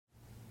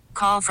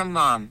call from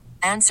mom.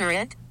 Answer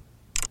it.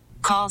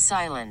 Call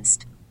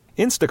silenced.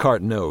 Instacart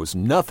knows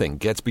nothing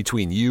gets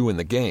between you and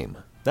the game.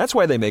 That's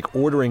why they make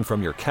ordering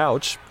from your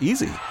couch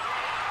easy.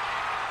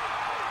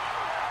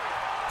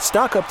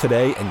 Stock up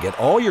today and get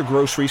all your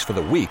groceries for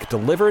the week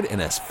delivered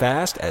in as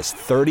fast as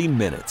 30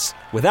 minutes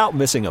without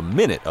missing a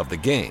minute of the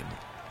game.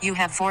 You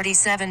have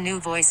 47 new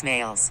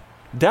voicemails.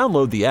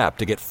 Download the app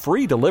to get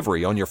free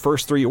delivery on your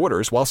first 3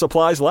 orders while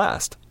supplies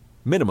last.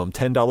 Minimum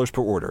 $10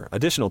 per order.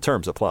 Additional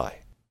terms apply.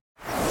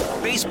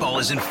 Baseball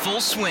is in full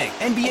swing.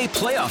 NBA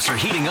playoffs are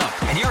heating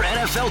up, and your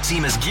NFL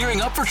team is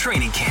gearing up for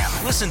training camp.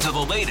 Listen to the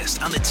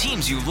latest on the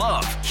teams you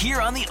love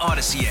here on the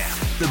Odyssey app.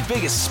 The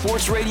biggest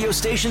sports radio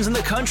stations in the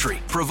country,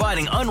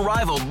 providing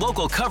unrivaled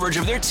local coverage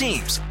of their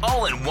teams,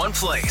 all in one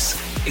place.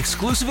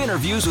 Exclusive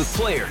interviews with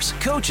players,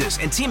 coaches,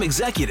 and team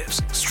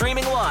executives,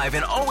 streaming live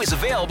and always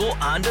available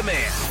on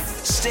demand.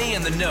 Stay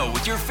in the know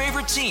with your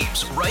favorite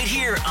teams right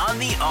here on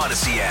the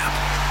Odyssey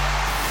app.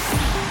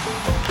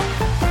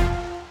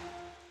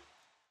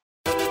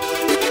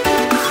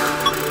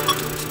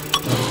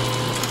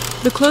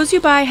 The clothes you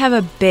buy have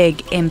a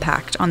big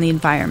impact on the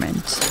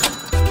environment.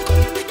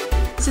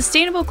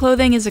 Sustainable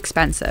clothing is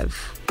expensive.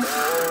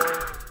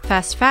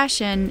 Fast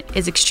fashion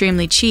is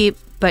extremely cheap,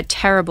 but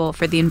terrible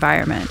for the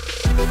environment.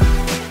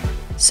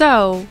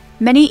 So,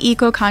 many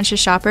eco-conscious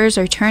shoppers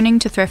are turning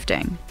to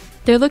thrifting.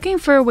 They're looking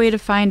for a way to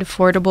find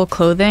affordable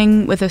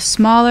clothing with a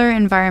smaller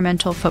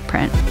environmental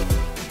footprint.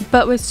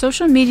 But with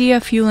social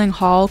media fueling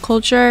haul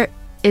culture,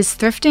 is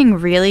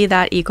thrifting really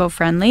that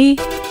eco-friendly?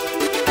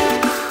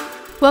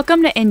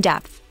 Welcome to In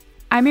Depth.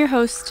 I'm your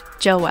host,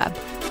 Jill Webb.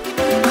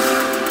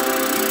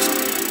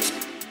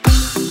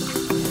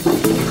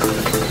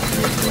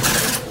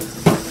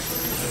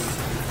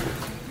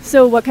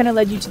 So what kind of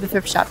led you to the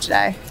thrift shop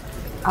today?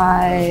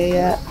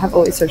 I have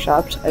always thrift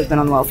shopped. I've been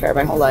on welfare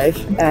my whole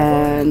life,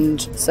 and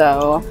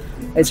so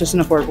it's just an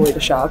affordable way to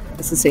shop.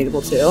 It's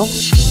sustainable too.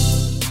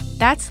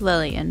 That's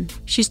Lillian.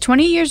 She's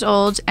 20 years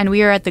old, and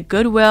we are at the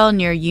Goodwill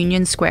near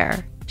Union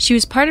Square. She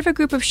was part of a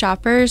group of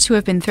shoppers who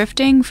have been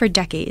thrifting for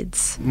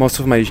decades. Most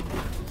of my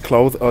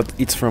clothes,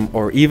 it's from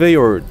or eBay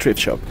or thrift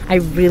shop. I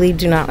really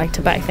do not like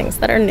to buy things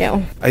that are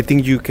new. I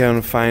think you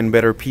can find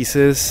better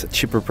pieces,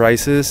 cheaper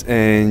prices,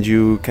 and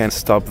you can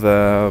stop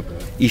the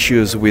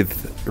issues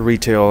with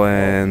retail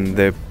and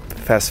the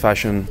fast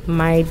fashion.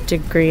 My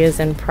degree is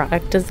in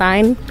product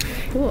design,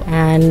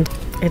 and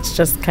it's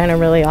just kind of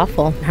really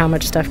awful how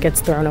much stuff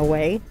gets thrown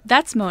away.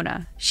 That's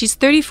Mona. She's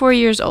 34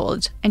 years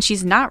old, and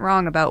she's not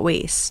wrong about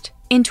waste.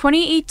 In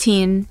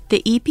 2018,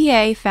 the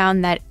EPA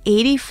found that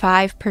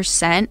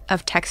 85%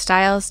 of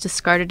textiles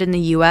discarded in the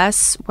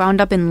U.S. wound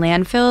up in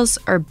landfills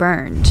or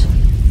burned.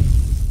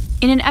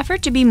 In an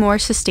effort to be more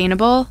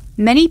sustainable,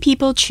 many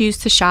people choose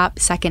to shop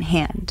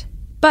secondhand.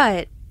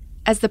 But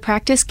as the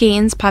practice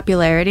gains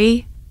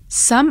popularity,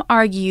 some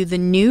argue the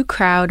new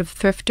crowd of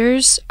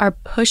thrifters are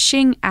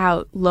pushing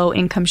out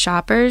low-income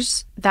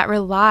shoppers that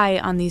rely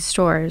on these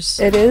stores.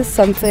 It is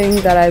something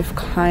that I've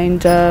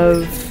kind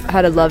of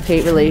had a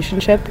love-hate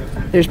relationship.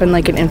 There's been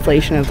like an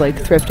inflation of like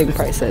thrifting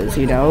prices,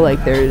 you know?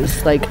 Like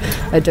there's like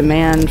a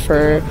demand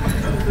for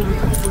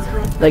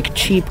like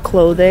cheap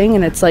clothing,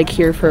 and it's like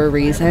here for a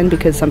reason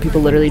because some people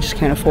literally just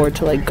can't afford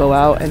to like go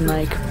out and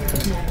like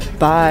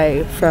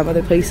buy from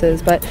other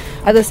places. But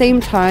at the same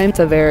time, it's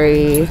a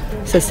very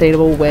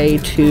sustainable way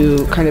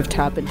to kind of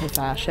tap into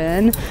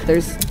fashion.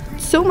 There's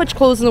so much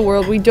clothes in the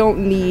world, we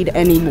don't need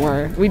any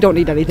more. We don't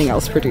need anything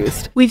else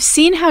produced. We've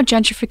seen how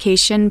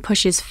gentrification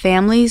pushes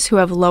families who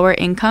have lower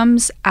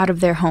incomes out of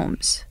their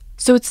homes.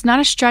 So it's not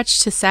a stretch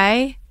to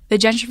say the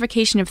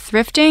gentrification of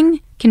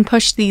thrifting can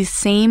push these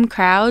same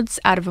crowds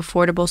out of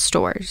affordable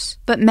stores.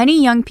 But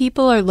many young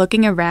people are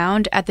looking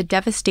around at the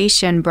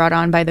devastation brought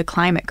on by the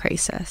climate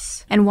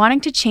crisis and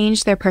wanting to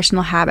change their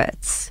personal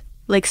habits,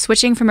 like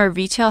switching from a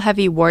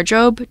retail-heavy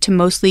wardrobe to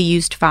mostly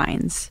used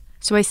finds.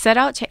 So I set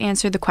out to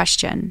answer the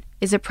question,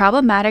 is it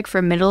problematic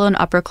for middle and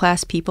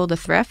upper-class people to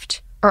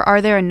thrift, or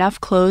are there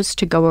enough clothes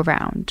to go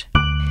around?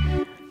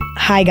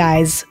 Hi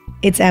guys,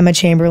 it's Emma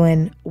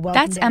Chamberlain.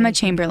 That's Emma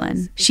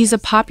Chamberlain. She's a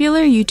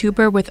popular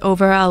YouTuber with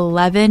over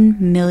 11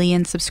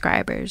 million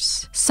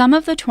subscribers. Some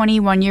of the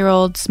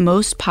 21-year-old's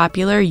most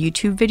popular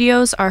YouTube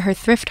videos are her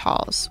thrift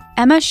hauls.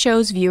 Emma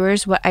shows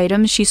viewers what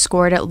items she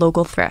scored at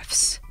local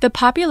thrifts. The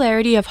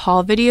popularity of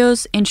haul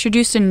videos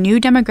introduced a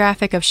new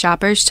demographic of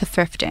shoppers to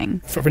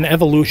thrifting. For an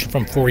evolution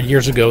from 4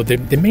 years ago,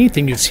 the main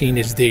thing you've seen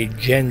is the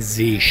Gen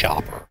Z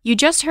shopper. You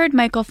just heard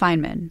Michael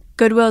Feynman,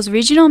 Goodwill's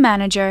regional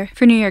manager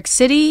for New York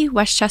City,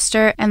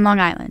 Westchester, and Long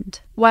Island.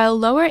 While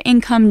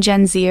lower-income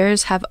Gen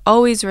Zers have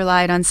always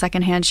relied on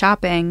secondhand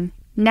shopping,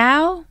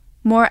 now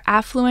more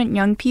affluent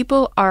young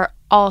people are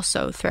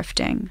also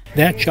thrifting.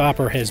 That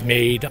shopper has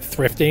made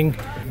thrifting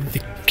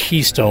the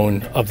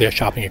keystone of their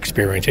shopping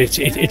experience.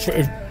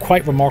 It's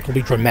quite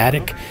remarkably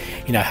dramatic,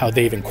 how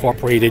they've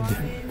incorporated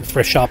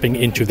thrift shopping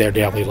into their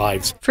daily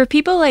lives. For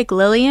people like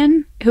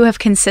Lillian, who have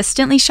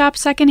consistently shopped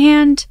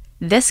secondhand,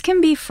 this can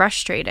be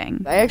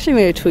frustrating. I actually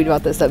made a tweet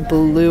about this that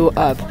blew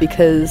up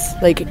because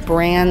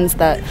brands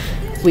that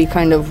we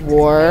kind of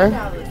wore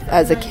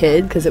as a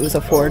kid because it was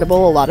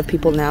affordable. A lot of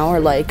people now are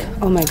like,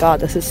 oh my god,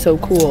 this is so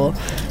cool.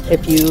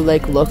 If you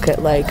like look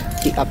at like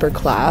the upper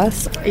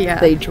class,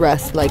 they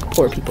dress like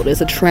poor people.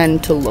 There's a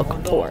trend to look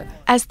poor.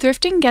 As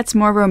thrifting gets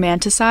more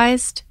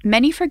romanticized,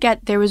 many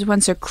forget there was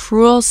once a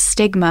cruel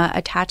stigma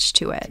attached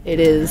to it.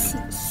 It is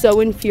so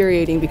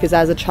infuriating because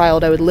as a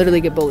child I would literally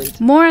get bullied.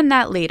 More on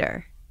that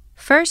later.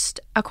 First,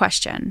 a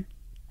question.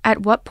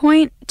 At what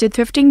point did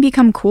thrifting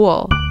become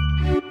cool?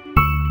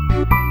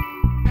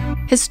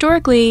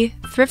 Historically,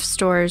 thrift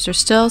stores are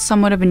still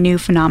somewhat of a new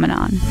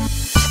phenomenon.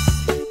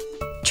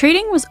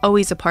 Trading was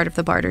always a part of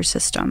the barter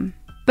system,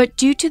 but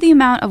due to the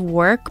amount of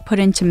work put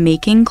into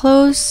making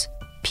clothes,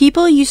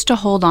 people used to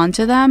hold on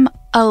to them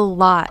a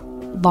lot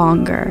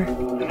longer.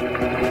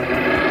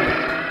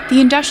 The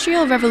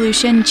Industrial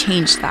Revolution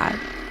changed that.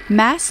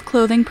 Mass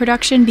clothing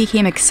production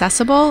became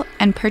accessible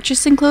and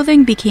purchasing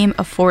clothing became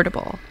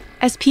affordable.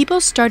 As people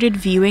started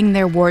viewing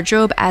their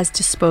wardrobe as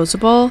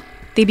disposable,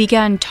 they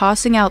began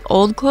tossing out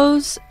old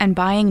clothes and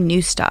buying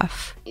new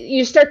stuff.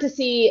 You start to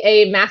see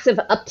a massive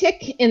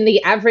uptick in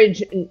the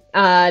average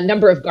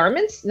number of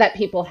garments that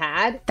people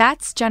had.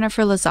 That's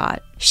Jennifer Lizotte.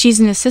 She's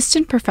an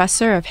assistant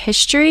professor of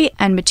history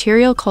and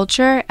material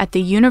culture at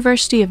the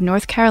University of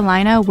North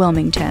Carolina,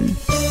 Wilmington.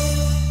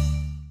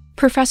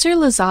 Professor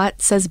Lizotte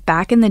says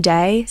back in the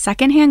day,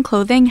 secondhand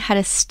clothing had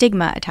a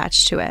stigma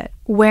attached to it.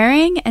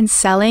 Wearing and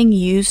selling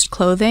used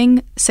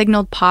clothing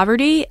signaled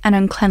poverty and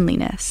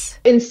uncleanliness.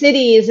 In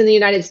cities in the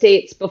United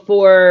States,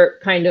 before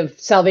kind of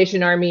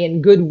Salvation Army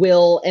and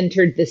Goodwill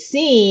entered the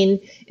scene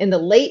in the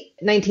late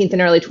 19th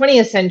and early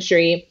 20th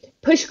century,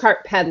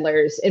 pushcart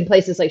peddlers in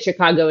places like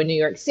Chicago and New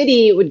York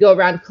City would go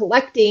around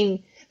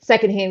collecting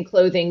secondhand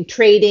clothing,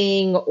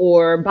 trading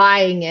or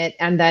buying it,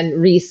 and then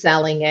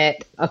reselling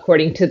it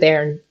according to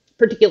their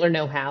particular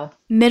know-how.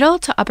 Middle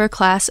to upper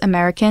class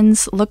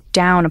Americans looked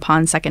down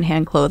upon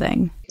secondhand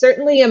clothing.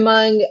 Certainly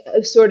among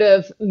sort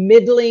of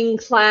middling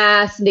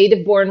class,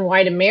 native-born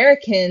white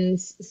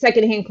Americans,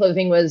 secondhand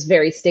clothing was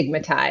very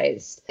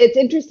stigmatized. It's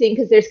interesting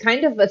because there's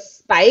kind of a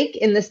spike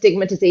in the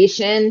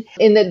stigmatization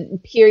in the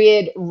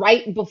period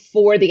right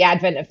before the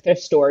advent of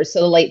thrift stores, so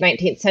the late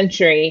 19th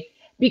century.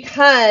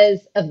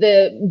 Because of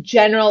the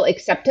general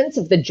acceptance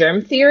of the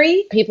germ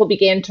theory, people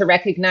began to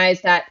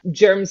recognize that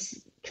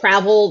germs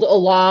traveled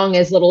along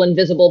as little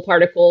invisible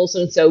particles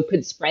and so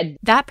could spread.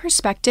 That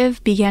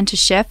perspective began to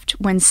shift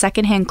when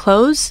secondhand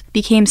clothes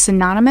became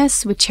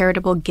synonymous with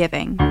charitable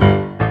giving.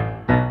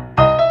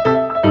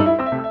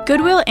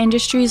 Goodwill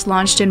Industries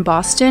launched in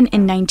Boston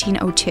in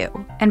 1902,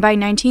 and by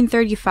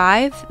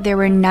 1935, there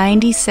were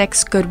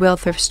 96 Goodwill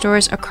thrift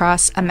stores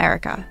across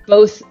America.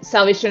 Both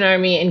Salvation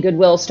Army and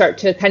Goodwill start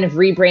to kind of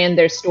rebrand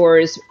their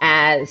stores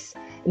as,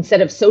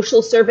 instead of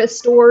social service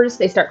stores,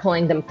 they start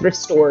calling them thrift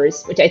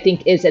stores, which I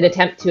think is an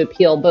attempt to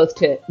appeal both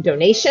to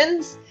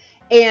donations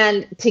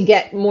and to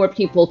get more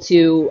people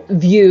to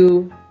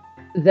view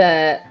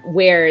the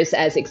wares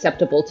as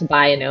acceptable to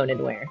buy and own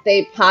and wear.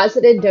 They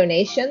posited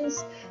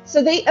donations.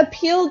 So they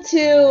appealed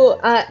to,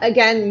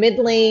 again,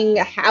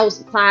 middling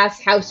class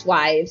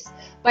housewives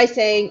by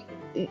saying,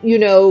 you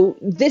know,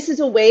 this is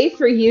a way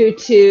for you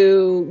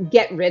to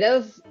get rid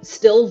of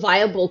still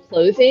viable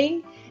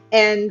clothing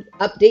and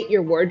update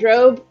your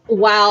wardrobe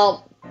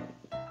while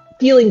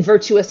feeling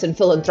virtuous and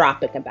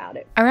philanthropic about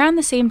it. Around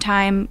the same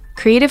time,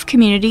 creative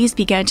communities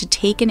began to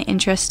take an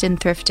interest in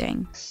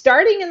thrifting.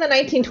 Starting in the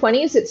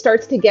 1920s, it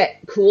starts to get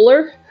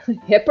cooler,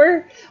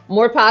 hipper,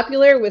 more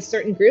popular with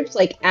certain groups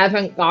like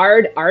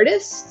avant-garde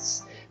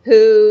artists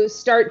who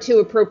start to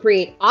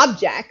appropriate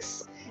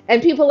objects.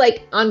 And people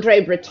like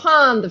André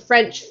Breton, the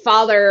French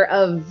father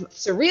of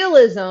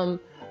surrealism,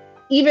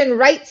 even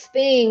writes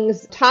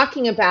things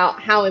talking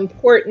about how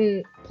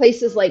important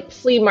places like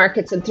flea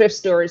markets and thrift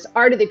stores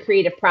are to the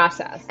creative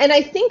process. And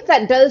I think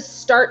that does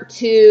start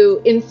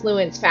to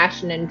influence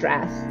fashion and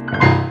dress.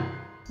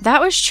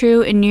 That was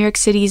true in New York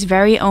City's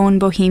very own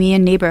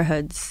bohemian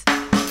neighborhoods.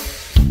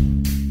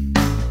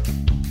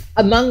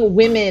 Among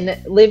women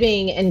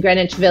living in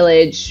Greenwich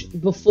Village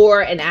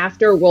before and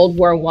after World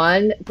War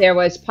I, there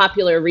was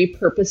popular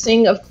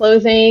repurposing of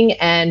clothing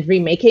and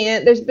remaking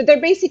it.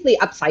 They're basically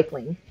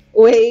upcycling.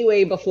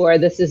 Way before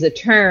this is a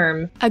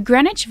term. A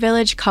Greenwich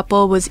Village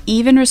couple was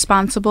even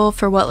responsible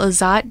for what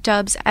Lizotte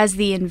dubs as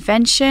the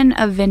invention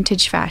of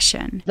vintage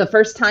fashion. The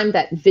first time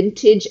that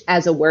vintage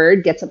as a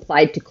word gets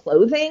applied to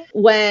clothing,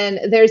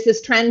 when there's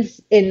this trend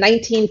in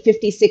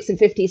 1956 and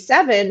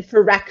 57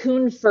 for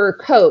raccoon fur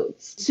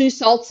coats. Sue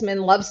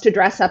Saltzman loves to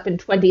dress up in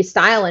 20s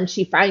style, and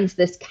she finds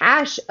this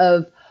cache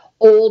of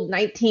old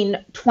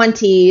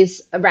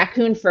 1920s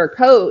raccoon fur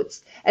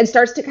coats and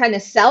starts to kind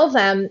of sell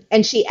them.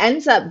 And she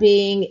ends up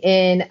being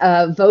in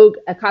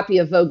a copy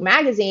of Vogue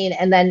magazine.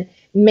 And then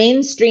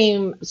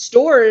mainstream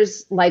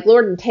stores like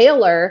Lord &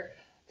 Taylor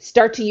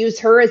start to use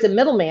her as a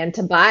middleman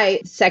to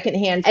buy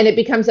secondhand. And it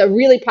becomes a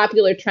really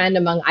popular trend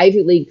among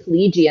Ivy League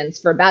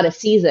collegians for about a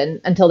season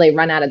until they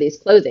run out of these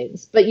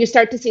clothings. But you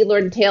start to see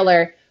Lord &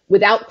 Taylor,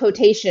 without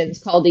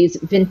quotations, call these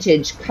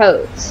vintage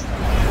coats.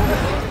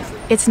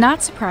 It's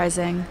not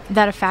surprising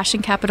that a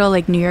fashion capital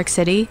like New York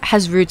City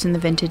has roots in the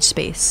vintage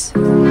space.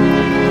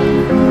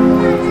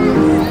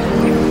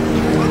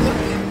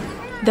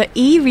 The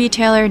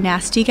e-retailer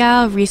Nasty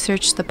Gal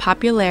researched the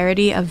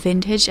popularity of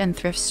vintage and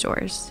thrift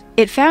stores.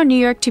 It found New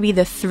York to be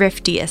the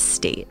thriftiest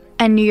state,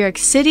 and New York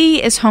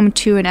City is home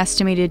to an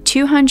estimated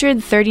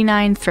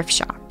 239 thrift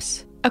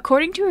shops.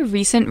 According to a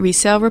recent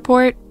resale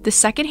report, the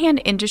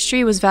secondhand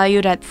industry was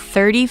valued at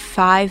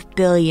 $35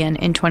 billion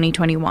in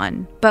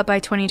 2021, but by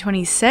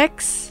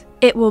 2026,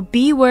 it will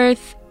be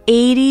worth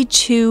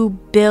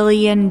 $82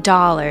 billion.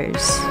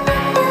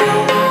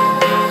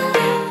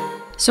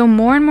 So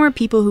more and more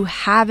people who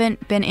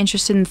haven't been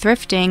interested in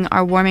thrifting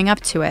are warming up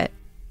to it,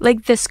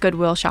 like this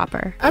Goodwill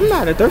shopper. I'm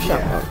not a thrift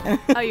shopper.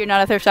 Oh, you're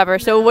not a thrift shopper.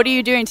 So what are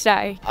you doing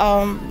today?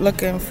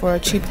 Looking for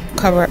cheap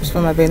cover-ups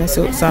for my bathing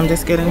suit, so I'm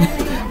just getting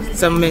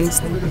some men's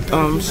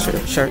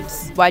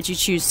shirts. Why'd you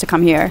choose to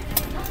come here?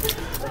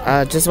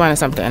 Just wanted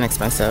something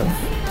inexpensive,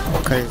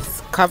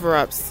 because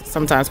cover-ups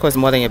sometimes cost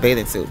more than your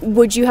bathing suit.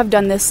 Would you have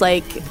done this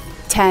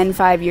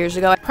 5 years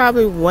ago?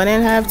 Probably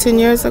wouldn't have 10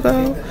 years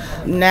ago.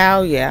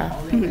 Now, yeah.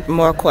 Mm-hmm.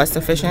 More cost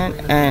efficient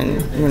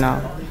and,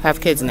 have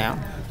kids now.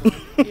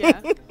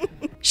 Yeah.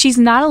 She's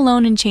not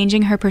alone in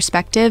changing her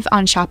perspective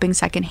on shopping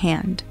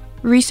secondhand.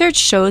 Research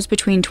shows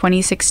between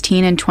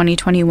 2016 and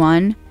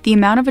 2021, the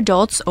amount of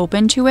adults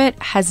open to it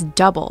has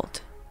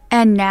doubled.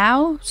 And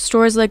now,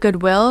 stores like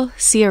Goodwill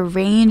see a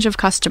range of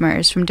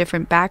customers from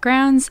different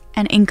backgrounds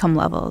and income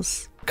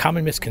levels.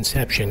 Common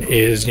misconception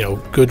is,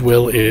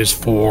 Goodwill is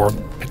for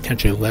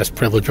potentially less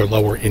privileged or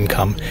lower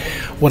income.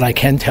 What I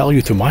can tell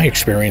you through my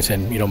experience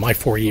and, my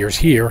 4 years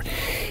here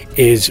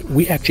is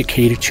we actually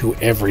cater to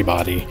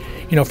everybody,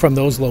 from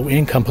those low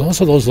income, but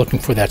also those looking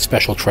for that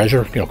special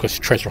treasure, because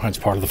treasure hunt's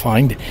part of the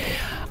find.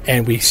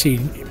 And we see,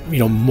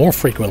 more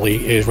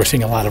frequently is we're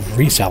seeing a lot of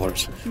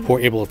resellers who are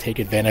able to take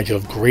advantage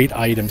of great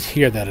items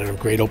here that are at a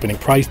great opening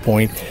price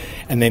point,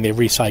 and then they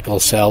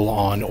recycle, sell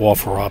on,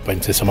 offer up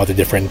into some other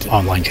different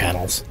online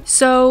channels.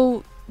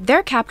 So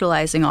they're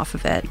capitalizing off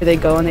of it. They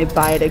go and they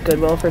buy it at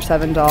Goodwill for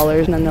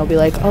 $7, and then they'll be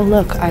like, oh,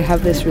 look, I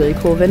have this really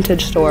cool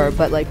vintage store,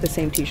 but the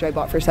same t-shirt I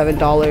bought for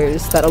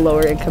 $7 that a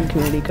lower income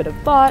community could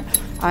have bought,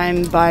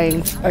 I'm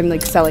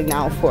selling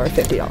now for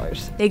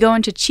 $50. They go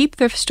into cheap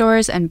thrift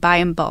stores and buy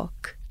in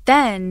bulk.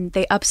 Then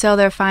they upsell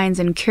their finds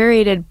in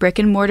curated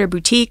brick-and-mortar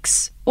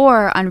boutiques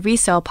or on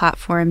resale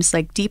platforms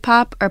like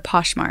Depop or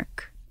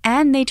Poshmark.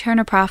 And they turn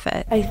a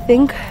profit. I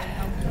think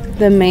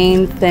the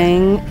main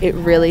thing, it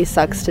really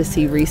sucks to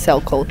see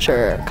resale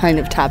culture kind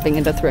of tapping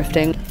into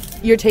thrifting.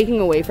 You're taking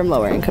away from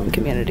lower income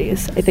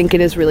communities. I think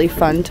it is really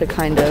fun to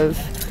kind of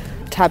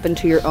tap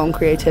into your own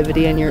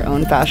creativity and your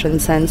own fashion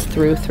sense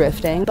through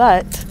thrifting,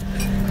 but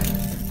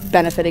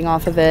benefiting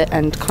off of it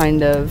and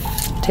kind of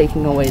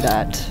taking away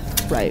that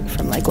right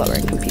from lower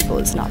income people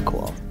is not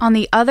cool. On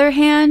the other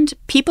hand,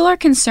 people are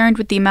concerned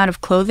with the amount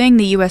of clothing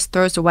the U.S.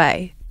 throws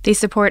away. They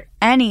support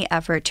any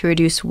effort to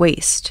reduce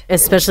waste.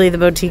 Especially the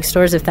boutique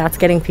stores, if that's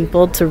getting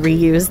people to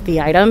reuse the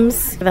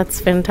items,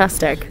 that's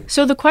fantastic.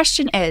 So the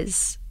question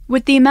is,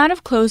 with the amount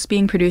of clothes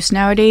being produced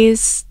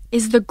nowadays,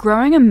 is the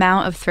growing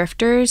amount of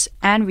thrifters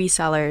and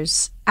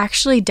resellers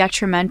actually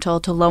detrimental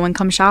to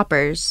low-income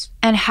shoppers?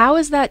 And how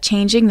is that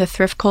changing the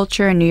thrift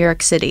culture in New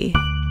York City?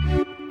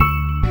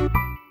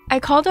 I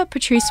called up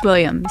Patrice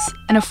Williams,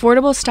 an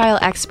affordable style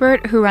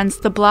expert who runs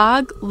the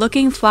blog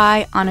Looking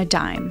Fly on a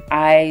Dime.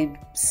 I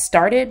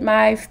started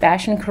my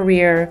fashion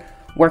career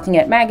working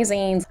at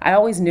magazines. I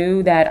always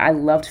knew that I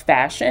loved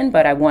fashion,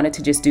 but I wanted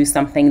to just do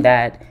something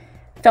that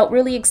felt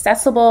really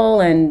accessible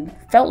and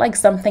felt like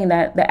something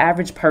that the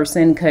average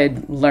person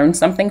could learn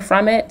something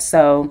from it.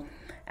 So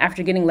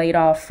after getting laid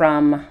off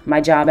from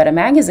my job at a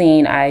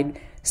magazine, I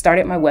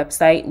started my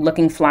website,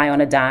 Looking Fly on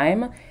a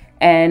Dime.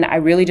 And I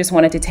really just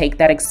wanted to take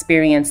that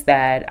experience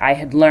that I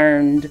had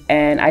learned,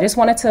 and I just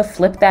wanted to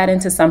flip that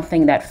into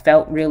something that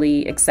felt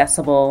really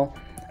accessible,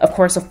 of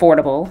course,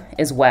 affordable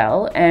as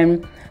well.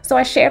 And so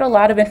I shared a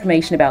lot of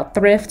information about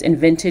thrift and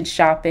vintage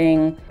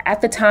shopping. At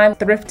the time,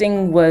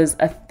 thrifting was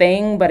a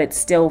thing, but it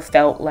still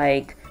felt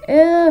like,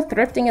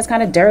 thrifting is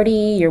kind of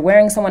dirty. You're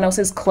wearing someone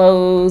else's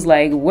clothes.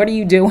 What are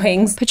you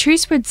doing?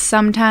 Patrice would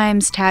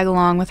sometimes tag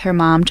along with her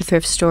mom to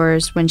thrift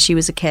stores when she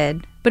was a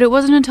kid. But it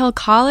wasn't until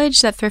college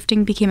that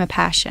thrifting became a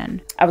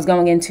passion. I was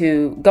going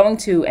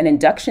to an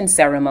induction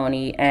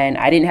ceremony, and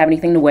I didn't have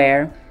anything to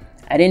wear.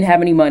 I didn't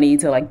have any money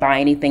to buy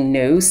anything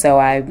new, so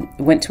I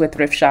went to a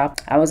thrift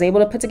shop. I was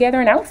able to put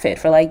together an outfit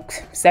for $7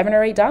 or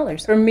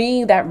 $8. For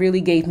me, that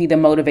really gave me the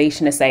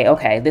motivation to say,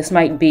 okay, this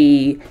might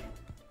be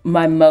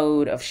my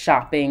mode of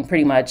shopping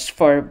pretty much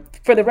for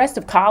the rest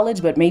of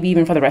college, but maybe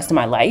even for the rest of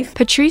my life.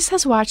 Patrice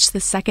has watched the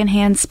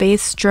secondhand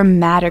space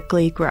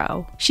dramatically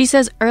grow. She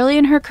says early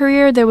in her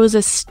career, there was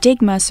a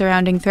stigma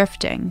surrounding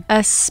thrifting,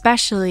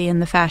 especially in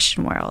the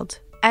fashion world.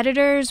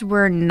 Editors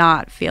were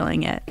not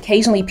feeling it.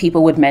 Occasionally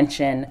people would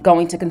mention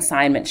going to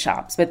consignment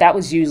shops, but that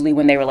was usually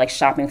when they were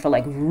shopping for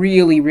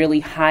really,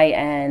 really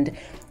high-end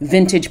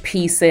vintage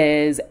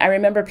pieces. I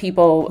remember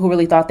people who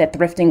really thought that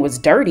thrifting was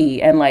dirty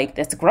and like,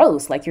 that's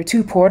gross. Like, you're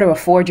too poor to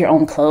afford your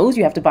own clothes.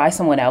 You have to buy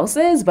someone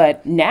else's.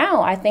 But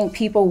now I think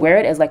people wear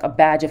it as like a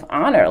badge of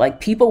honor. Like,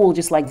 people will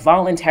just like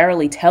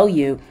voluntarily tell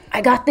you,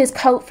 I got this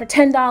coat for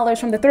 $10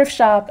 from the thrift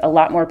shop. A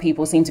lot more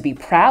people seem to be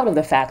proud of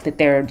the fact that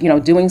they're,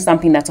 doing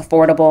something that's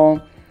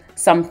affordable,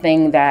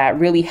 something that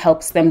really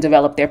helps them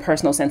develop their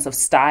personal sense of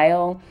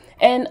style.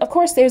 And of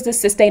course, there's this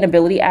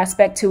sustainability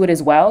aspect to it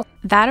as well.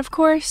 That, of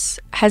course,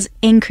 has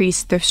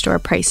increased thrift store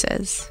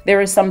prices. There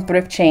are some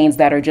thrift chains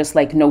that are just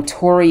like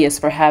notorious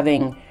for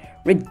having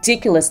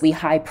ridiculously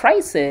high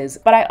prices.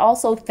 But I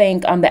also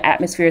think the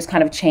atmosphere has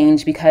kind of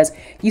changed because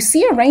you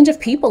see a range of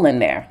people in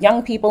there,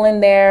 young people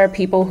in there,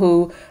 people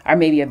who are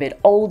maybe a bit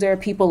older,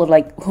 people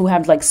who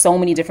have like so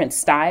many different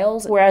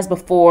styles. Whereas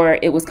before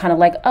it was kind of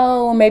like,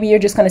 oh, maybe you're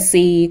just going to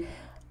see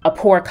a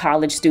poor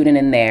college student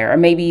in there, or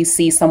maybe you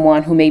see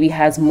someone who maybe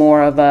has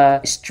more of a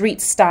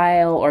street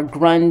style or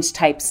grunge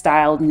type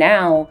style.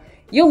 Now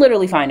you'll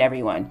literally find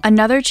everyone.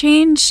 Another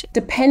change?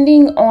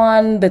 Depending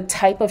on the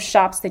type of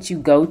shops that you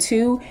go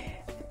to,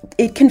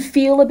 it can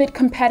feel a bit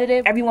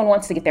competitive. Everyone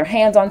wants to get their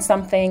hands on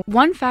something.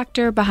 One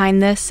factor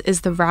behind this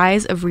is the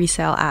rise of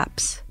resale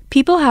apps.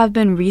 People have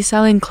been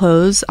reselling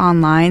clothes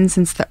online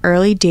since the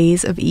early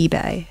days of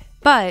eBay.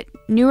 But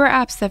newer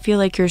apps that feel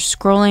like you're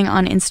scrolling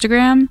on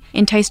Instagram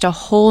enticed a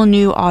whole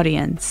new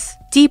audience.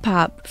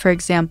 Depop, for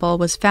example,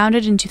 was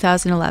founded in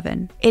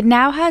 2011. It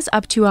now has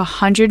up to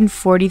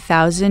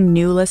 140,000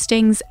 new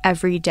listings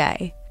every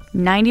day.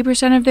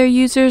 90% of their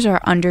users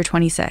are under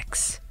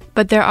 26.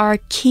 But there are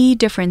key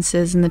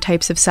differences in the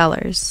types of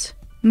sellers.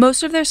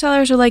 Most of their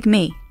sellers are like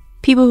me,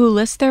 people who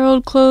list their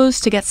old clothes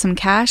to get some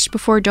cash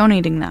before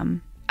donating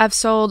them. I've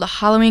sold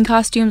Halloween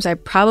costumes I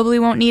probably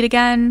won't need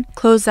again,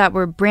 clothes that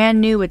were brand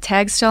new with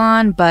tags still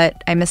on,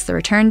 but I missed the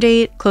return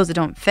date, clothes that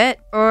don't fit,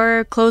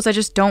 or clothes I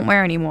just don't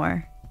wear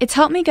anymore. It's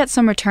helped me get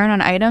some return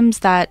on items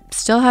that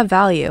still have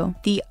value.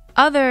 The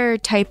other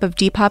type of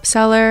Depop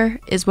seller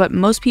is what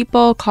most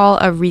people call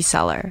a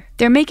reseller.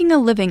 They're making a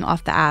living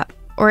off the app,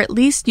 or at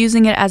least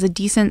using it as a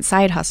decent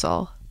side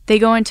hustle. They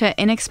go into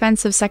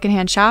inexpensive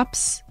secondhand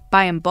shops,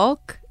 buy in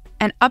bulk,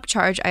 and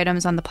upcharge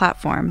items on the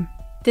platform.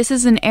 This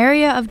is an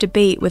area of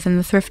debate within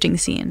the thrifting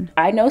scene.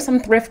 I know some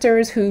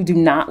thrifters who do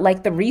not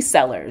like the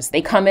resellers.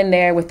 They come in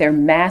there with their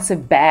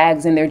massive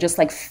bags and they're just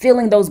like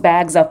filling those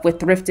bags up with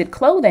thrifted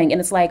clothing.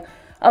 And it's like,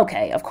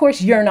 okay, of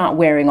course you're not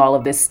wearing all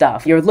of this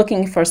stuff. You're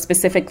looking for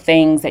specific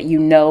things that you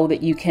know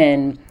that you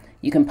can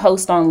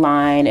post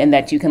online and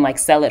that you can like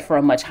sell it for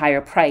a much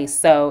higher price.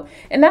 So,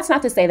 and that's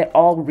not to say that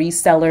all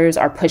resellers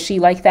are pushy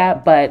like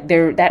that, but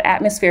that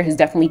atmosphere has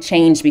definitely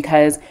changed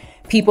because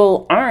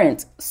people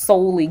aren't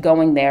solely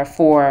going there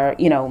for,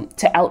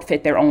 to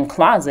outfit their own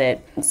closet.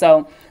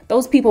 So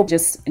those people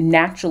just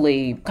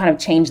naturally kind of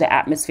change the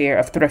atmosphere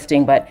of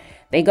thrifting, but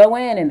they go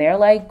in and they're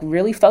like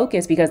really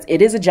focused because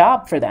it is a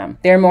job for them.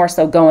 They're more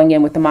so going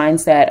in with the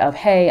mindset of,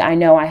 hey, I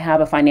know I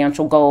have a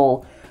financial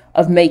goal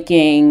of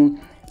making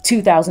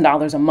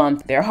 $2,000 a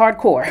month. They're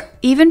hardcore.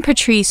 Even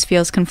Patrice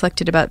feels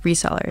conflicted about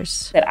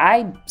resellers. That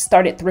I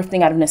started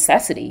thrifting out of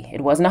necessity.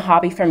 It wasn't a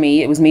hobby for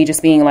me. It was me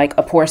just being like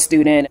a poor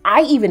student.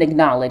 I even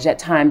acknowledge at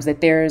times that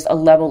there's a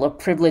level of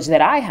privilege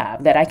that I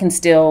have, that I can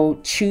still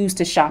choose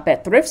to shop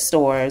at thrift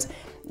stores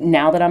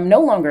now that I'm no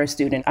longer a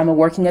student. I'm a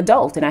working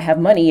adult and I have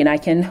money and I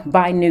can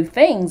buy new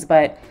things,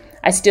 but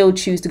I still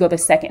choose to go the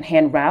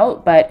secondhand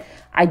route. But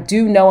I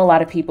do know a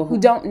lot of people who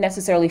don't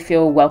necessarily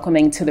feel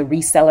welcoming to the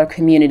reseller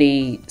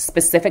community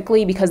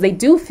specifically because they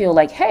do feel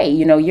like, hey,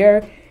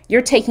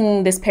 you're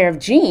taking this pair of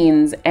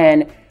jeans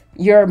and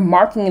you're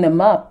marking them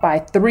up by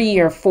 3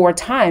 or 4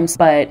 times,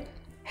 but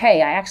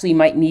hey, I actually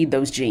might need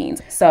those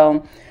jeans.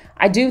 So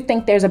I do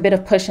think there's a bit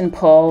of push and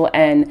pull,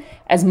 and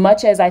as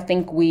much as I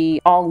think we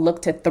all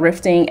look to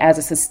thrifting as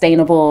a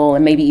sustainable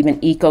and maybe even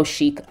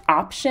eco-chic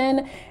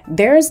option,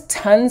 there's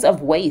tons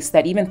of waste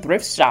that even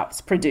thrift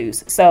shops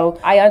produce. So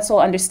I also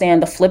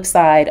understand the flip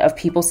side of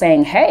people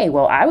saying, hey,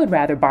 well, I would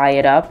rather buy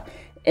it up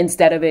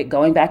instead of it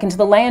going back into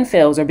the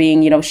landfills or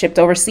being, shipped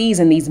overseas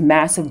in these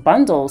massive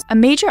bundles. A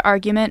major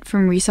argument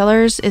from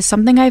resellers is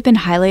something I've been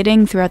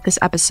highlighting throughout this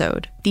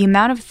episode: the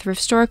amount of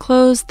thrift store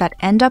clothes that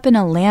end up in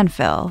a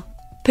landfill.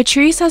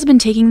 Patrice has been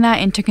taking that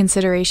into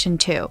consideration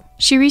too.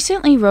 She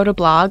recently wrote a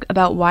blog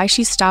about why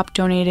she stopped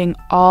donating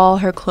all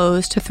her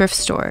clothes to thrift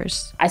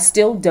stores. I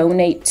still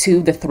donate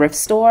to the thrift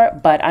store,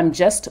 but I'm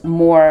just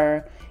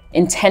more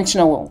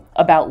intentional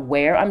about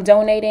where I'm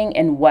donating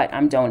and what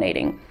I'm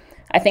donating.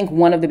 I think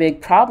one of the big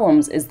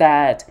problems is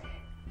that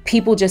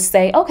people just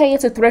say, okay,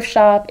 it's a thrift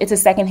shop, it's a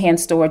secondhand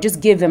store,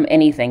 just give them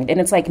anything. And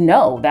it's like,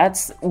 no,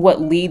 that's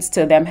what leads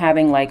to them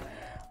having like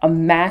a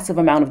massive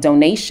amount of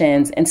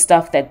donations and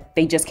stuff that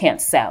they just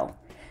can't sell.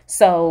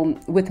 So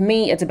with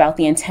me, it's about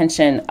the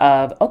intention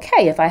of,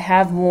 okay, if I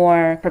have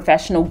more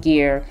professional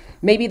gear,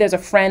 maybe there's a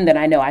friend that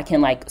I know I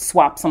can like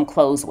swap some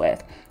clothes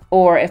with.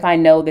 Or if I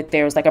know that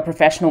there's like a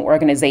professional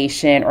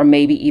organization or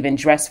maybe even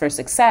Dress for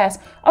Success,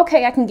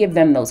 okay, I can give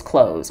them those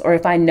clothes. Or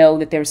if I know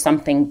that there's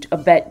something a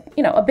bit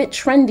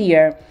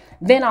trendier,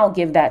 then I'll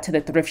give that to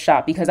the thrift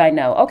shop because I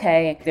know,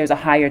 okay, there's a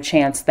higher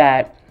chance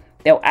that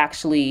they'll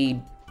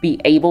actually be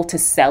able to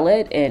sell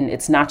it and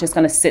it's not just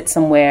going to sit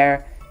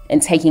somewhere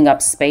and taking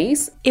up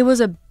space. It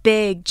was a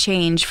big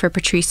change for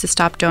Patrice to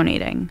stop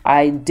donating.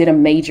 I did a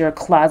major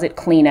closet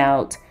clean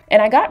out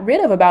and I got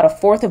rid of about a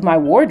fourth of my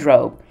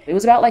wardrobe. It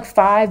was about like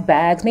 5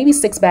 bags, maybe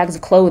 6 bags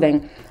of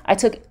clothing. I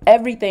took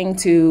everything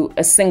to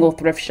a single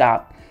thrift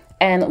shop.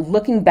 And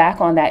looking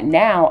back on that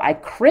now, I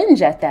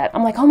cringe at that.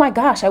 I'm like, oh my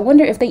gosh, I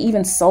wonder if they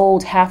even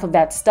sold half of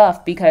that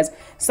stuff because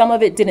some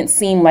of it didn't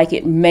seem like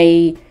it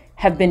may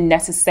have been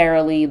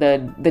necessarily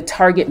the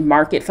target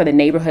market for the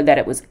neighborhood that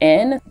it was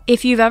in.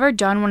 If you've ever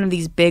done one of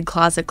these big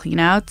closet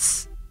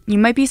cleanouts, you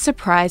might be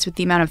surprised with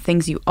the amount of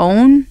things you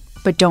own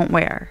but don't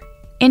wear.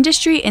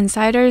 Industry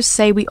insiders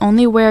say we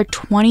only wear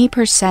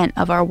 20%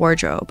 of our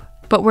wardrobe,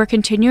 but we're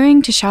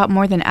continuing to shop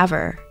more than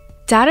ever.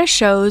 Data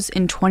shows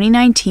in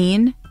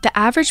 2019, the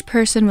average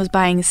person was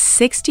buying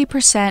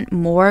 60%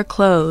 more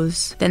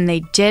clothes than they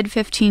did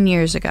 15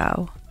 years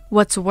ago.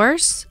 What's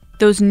worse,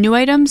 those new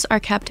items are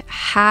kept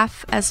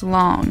half as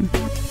long.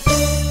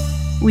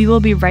 We will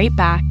be right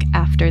back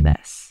after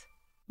this.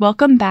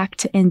 Welcome back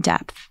to In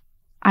Depth.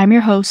 I'm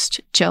your host,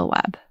 Jill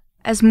Webb.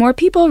 As more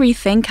people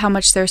rethink how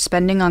much they're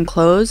spending on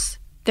clothes,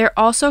 they're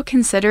also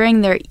considering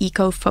their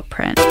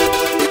eco-footprint.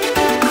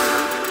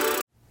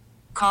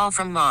 Call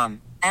from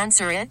mom.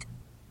 Answer it.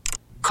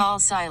 Call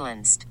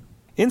silenced.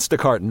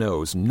 Instacart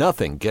knows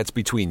nothing gets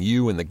between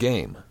you and the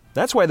game.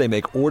 That's why they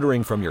make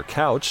ordering from your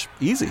couch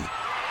easy.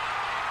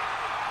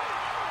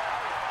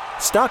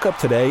 Stock up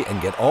today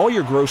and get all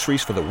your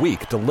groceries for the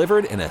week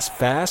delivered in as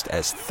fast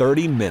as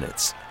 30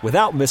 minutes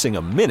without missing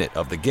a minute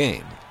of the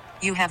game.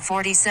 You have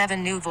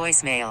 47 new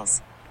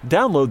voicemails.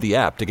 Download the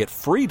app to get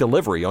free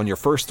delivery on your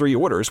first 3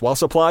 orders while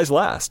supplies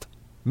last.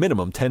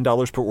 Minimum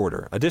 $10 per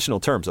order. Additional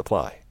terms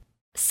apply.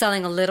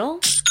 Selling a little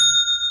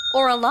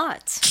or a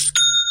lot?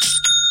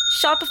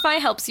 Shopify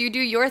helps you do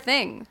your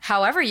thing,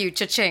 however you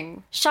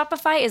cha-ching.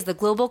 Shopify is the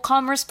global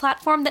commerce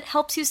platform that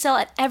helps you sell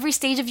at every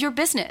stage of your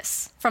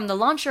business. From the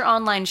launch your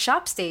online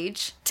shop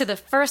stage, to the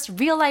first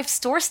real-life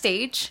store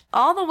stage,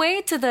 all the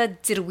way to the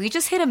did we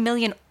just hit 1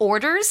 million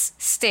orders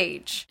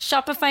stage.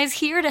 Shopify's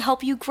here to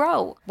help you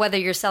grow. Whether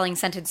you're selling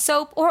scented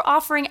soap or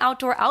offering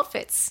outdoor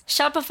outfits,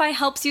 Shopify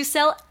helps you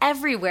sell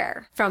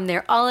everywhere. From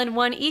their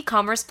all-in-one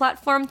e-commerce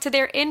platform to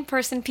their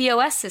in-person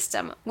POS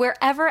system,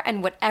 wherever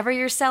and whatever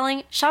you're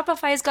selling,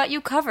 Shopify's got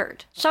you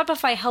covered.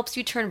 Shopify helps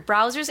you turn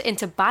browsers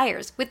into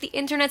buyers with the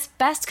internet's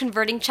best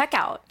converting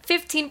checkout.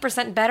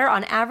 15% better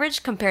on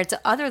average compared to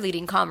other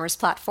leading commerce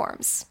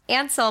platforms.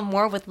 And sell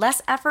more with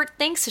less effort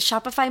thanks to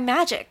Shopify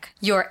Magic,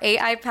 your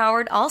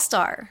AI-powered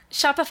all-star.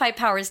 Shopify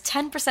powers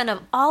 10%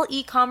 of all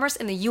e-commerce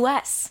in the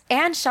US.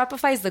 And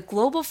Shopify is the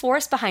global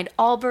force behind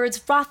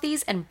Allbirds,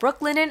 Rothy's, and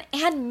Brooklinen,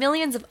 and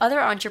millions of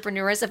other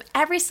entrepreneurs of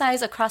every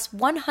size across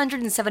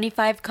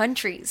 175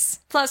 countries.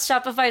 Plus,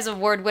 Shopify's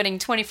award-winning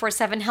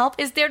 24/7 help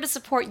is there to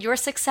support your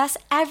success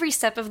every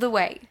step of the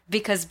way.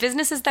 Because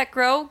businesses that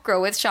grow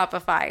with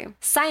Shopify.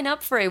 Sign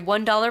up for a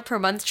 $1 per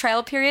month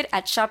trial period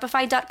at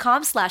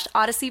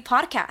shopify.com/Odyssey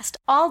Podcast,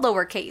 all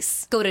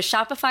lowercase. Go to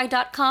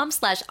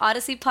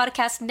shopify.com/Odyssey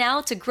Podcast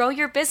now to grow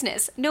your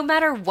business, no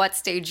matter what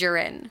stage you're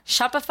in.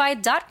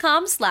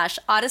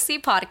 Shopify.com/Odyssey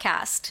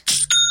Podcast.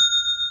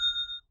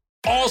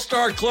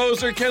 All-star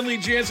closer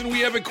Kenley Jansen, we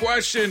have a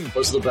question.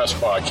 What's the best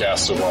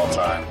podcast of all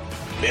time?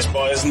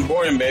 Baseball isn't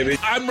boring, baby.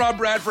 I'm Rob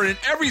Bradford, and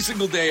every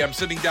single day I'm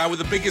sitting down with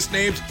the biggest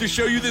names to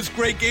show you this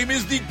great game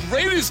is the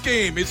greatest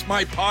game. It's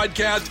my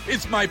podcast.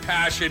 It's my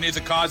passion. It's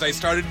a cause I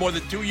started more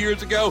than 2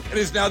 years ago and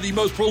is now the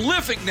most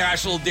prolific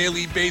national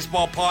daily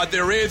baseball pod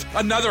there is.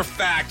 Another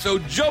fact, so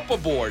jump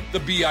aboard the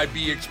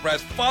BIB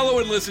Express. Follow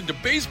and listen to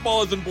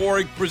Baseball Isn't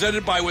Boring,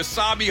 presented by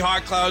Wasabi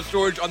Hot Cloud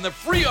Storage on the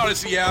free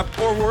Odyssey app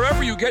or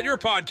wherever you get your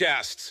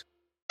podcasts.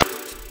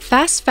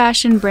 Fast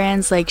fashion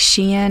brands like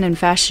Shein and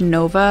Fashion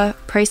Nova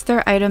price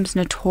their items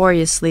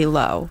notoriously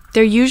low.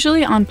 They're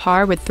usually on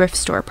par with thrift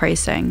store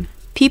pricing.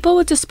 People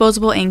with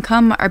disposable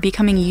income are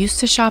becoming used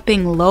to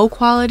shopping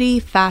low-quality,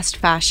 fast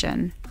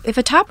fashion. If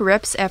a top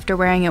rips after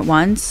wearing it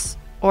once,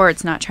 or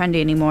it's not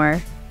trendy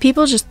anymore,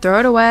 people just throw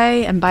it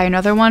away and buy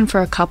another one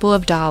for a couple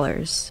of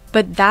dollars.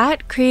 But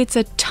that creates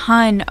a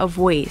ton of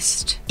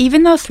waste.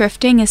 Even though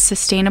thrifting is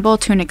sustainable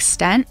to an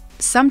extent,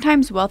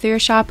 sometimes wealthier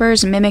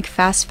shoppers mimic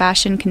fast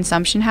fashion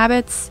consumption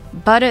habits,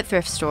 but at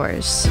thrift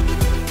stores.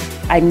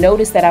 I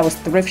noticed that I was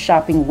thrift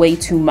shopping way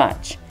too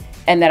much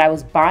and that I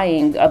was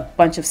buying a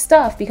bunch of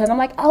stuff because I'm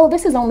like, oh,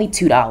 this is only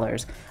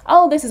 $2.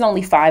 Oh, this is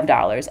only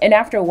 $5. And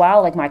after a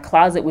while, like my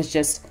closet was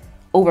just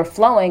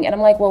overflowing. And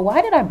I'm like, well,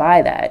 why did I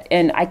buy that?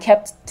 And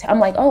I'm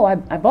like, oh, I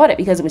bought it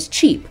because it was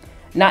cheap.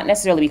 Not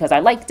necessarily because I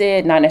liked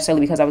it, not necessarily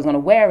because I was going to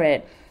wear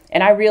it.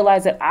 And I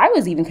realized that I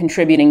was even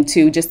contributing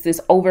to just this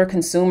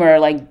over-consumer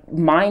like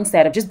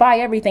mindset of just buy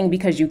everything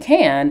because you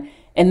can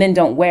and then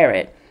don't wear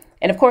it.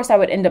 And of course, I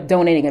would end up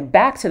donating it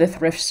back to the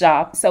thrift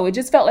shop. So it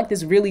just felt like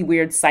this really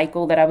weird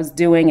cycle that I was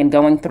doing and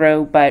going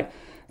through. But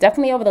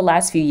definitely over the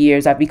last few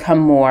years, I've become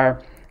more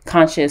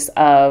conscious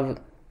of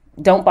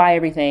don't buy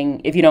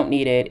everything if you don't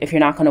need it, if you're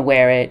not going to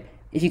wear it,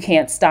 if you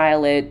can't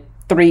style it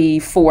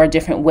 3-4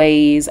 different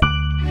ways.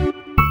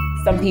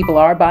 Some people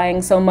are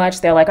buying so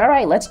much, they're like, all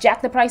right, let's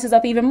jack the prices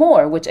up even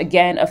more, which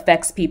again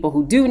affects people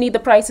who do need the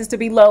prices to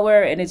be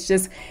lower. And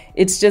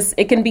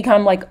it can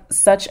become like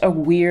such a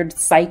weird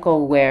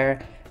cycle where,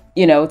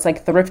 you know, it's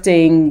like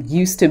thrifting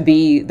used to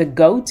be the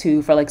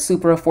go-to for like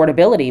super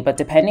affordability. But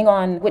depending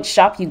on which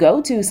shop you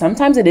go to,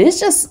 sometimes it is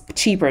just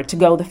cheaper to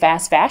go the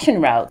fast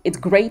fashion route. It's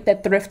great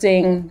that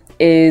thrifting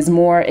is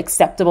more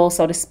acceptable,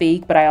 so to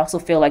speak. But I also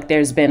feel like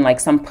there's been like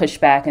some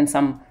pushback and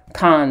some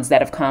cons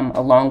that have come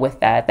along with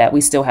that we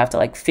still have to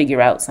like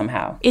figure out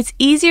somehow. It's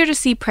easier to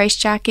see price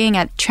jacking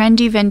at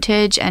trendy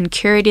vintage and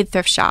curated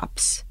thrift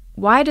shops.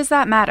 Why does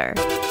that matter?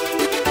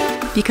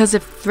 Because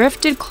if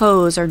thrifted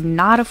clothes are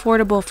not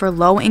affordable for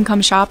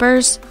low-income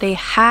shoppers, they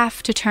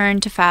have to turn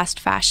to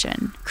fast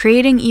fashion,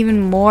 creating even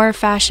more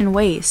fashion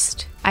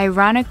waste.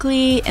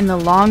 Ironically, in the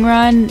long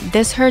run,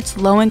 this hurts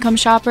low-income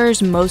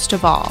shoppers most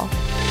of all.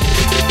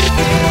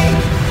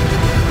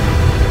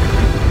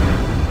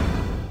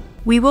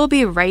 We will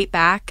be right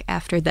back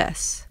after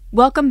this.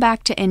 Welcome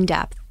back to In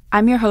Depth.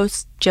 I'm your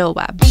host, Jill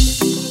Webb.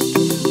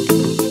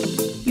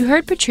 You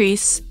heard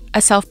Patrice,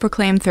 a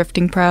self-proclaimed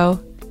thrifting pro,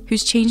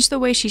 who's changed the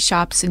way she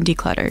shops and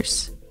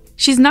declutters.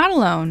 She's not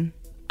alone.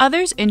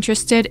 Others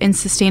interested in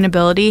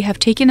sustainability have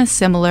taken a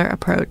similar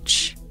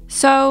approach.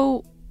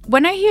 So,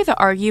 when I hear the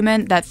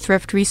argument that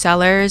thrift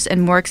resellers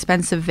and more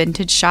expensive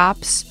vintage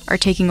shops are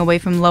taking away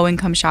from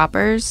low-income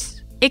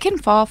shoppers, it can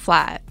fall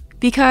flat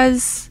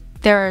because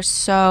there are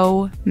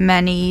so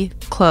many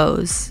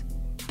clothes.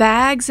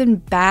 Bags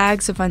and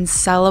bags of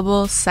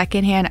unsellable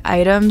secondhand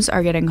items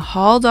are getting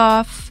hauled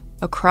off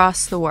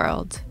across the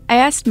world. I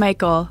asked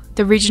Michael,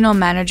 the regional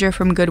manager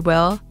from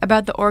Goodwill,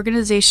 about the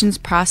organization's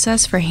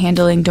process for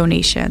handling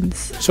donations.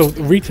 So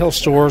retail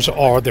stores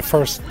are the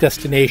first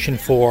destination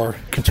for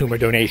consumer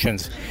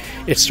donations.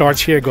 It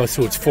starts here, goes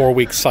through its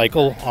 4-week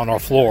cycle on our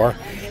floor,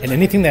 and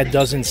anything that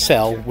doesn't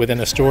sell within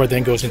a store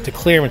then goes into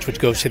clearance, which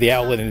goes to the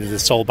outlet and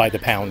is sold by the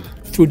pound.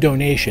 Through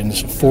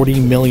donations,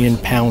 40 million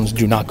pounds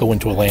do not go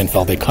into a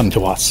landfill. They come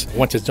to us.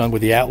 Once it's done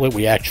with the outlet,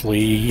 we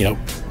actually,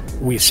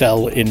 we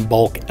sell in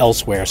bulk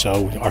elsewhere,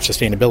 so our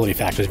sustainability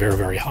factor is very,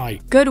 very high.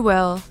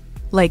 Goodwill,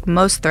 like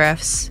most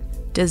thrifts,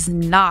 does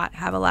not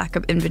have a lack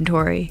of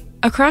inventory.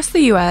 Across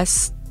the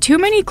U.S., too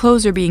many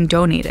clothes are being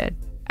donated.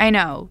 I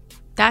know,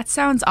 that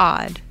sounds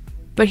odd,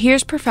 but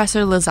here's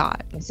Professor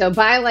Lizotte. So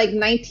by like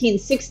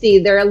 1960,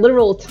 there are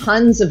literal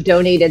tons of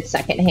donated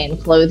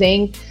secondhand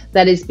clothing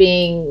that is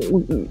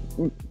being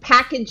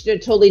packaged a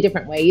totally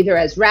different way, either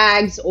as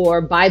rags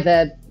or by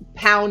the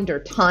pound or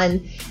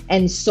ton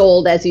and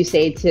sold, as you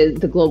say, to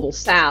the global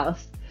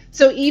south.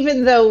 So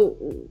even though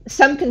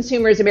some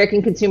consumers,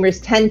 American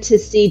consumers, tend to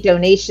see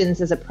donations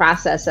as a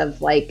process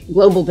of like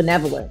global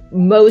benevolence,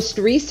 most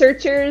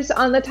researchers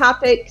on the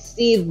topic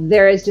see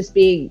there as just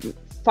being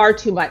far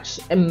too much,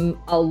 and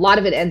a lot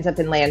of it ends up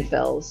in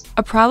landfills.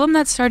 A problem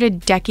that started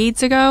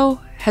decades ago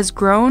has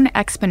grown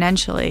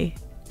exponentially.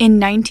 In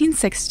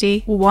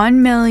 1960,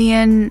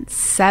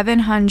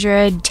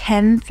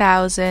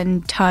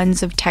 1,710,000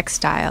 tons of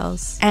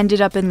textiles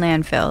ended up in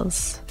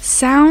landfills.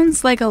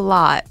 Sounds like a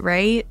lot,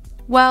 right?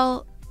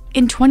 Well,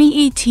 in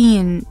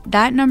 2018,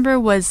 that number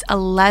was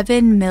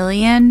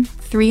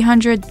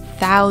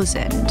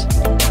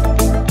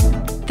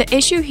 11,300,000. The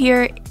issue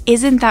here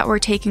isn't that we're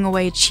taking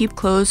away cheap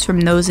clothes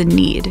from those in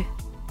need.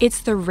 It's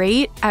the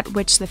rate at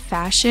which the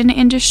fashion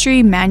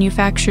industry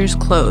manufactures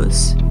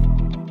clothes.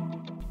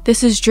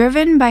 This is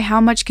driven by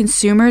how much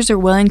consumers are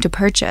willing to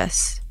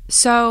purchase.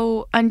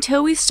 So,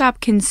 until we stop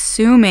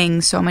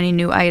consuming so many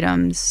new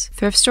items,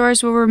 thrift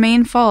stores will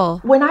remain full.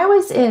 When I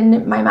was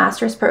in my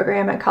master's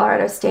program at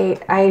Colorado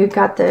State, I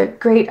got the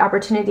great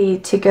opportunity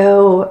to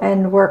go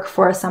and work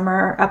for a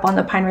summer up on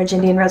the Pine Ridge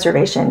Indian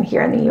Reservation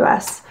here in the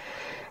U.S.,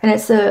 and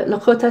it's the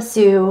Lakota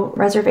Sioux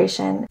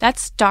Reservation.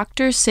 That's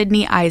Dr.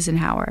 Sydney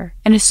Eisenhower,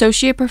 an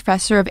associate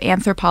professor of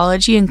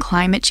anthropology and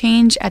climate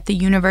change at the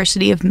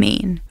University of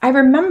Maine. I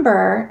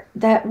remember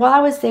that while I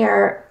was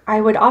there, I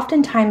would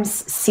oftentimes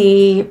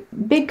see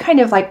big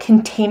kind of like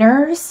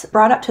containers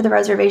brought up to the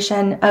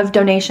reservation of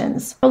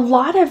donations. A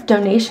lot of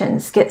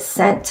donations get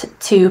sent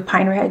to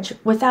Pine Ridge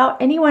without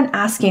anyone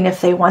asking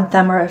if they want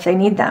them or if they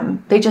need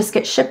them. They just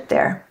get shipped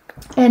there.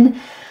 And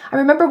I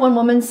remember one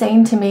woman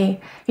saying to me,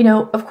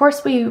 of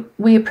course we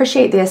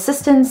appreciate the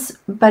assistance,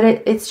 but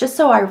it's just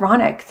so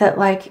ironic that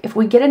like if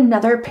we get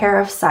another pair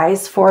of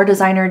size 4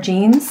 designer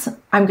jeans,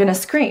 I'm going to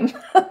scream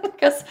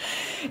because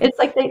it's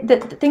like the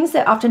things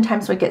that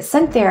oftentimes would get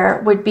sent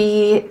there would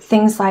be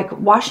things like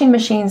washing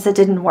machines that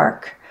didn't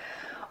work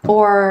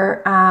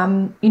or,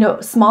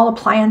 small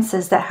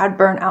appliances that had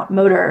burnt out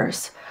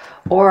motors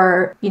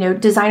or,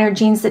 designer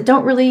jeans that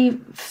don't really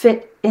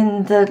fit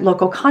in the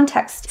local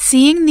context.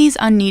 Seeing these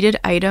unneeded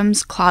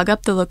items clog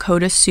up the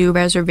Lakota Sioux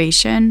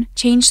Reservation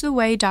changed the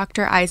way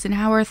Dr.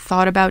 Eisenhower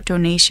thought about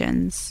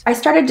donations. I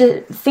started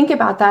to think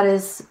about that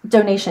as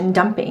donation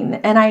dumping.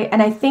 And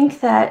I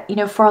think that,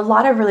 for a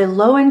lot of really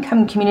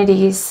low-income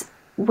communities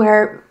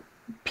where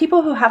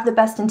people who have the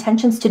best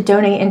intentions to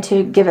donate and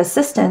to give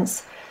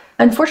assistance,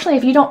 unfortunately,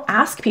 if you don't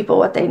ask people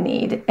what they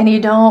need and you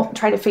don't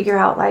try to figure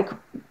out, like,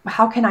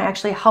 how can I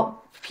actually help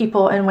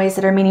people in ways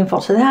that are meaningful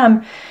to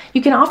them,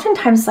 you can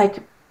oftentimes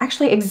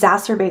actually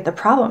exacerbate the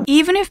problem.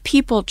 Even if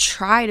people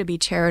try to be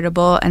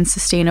charitable and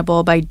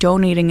sustainable by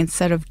donating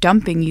instead of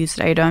dumping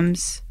used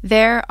items,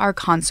 there are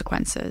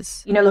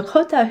consequences.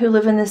 Lakota who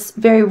live in this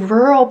very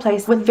rural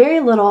place with very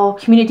little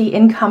community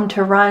income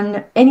to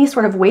run any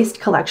sort of waste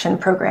collection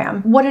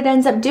program, what it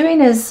ends up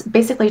doing is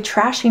basically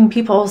trashing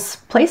people's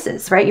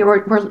places, right?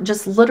 We're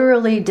just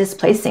literally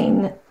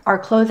displacing our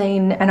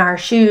clothing and our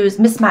shoes,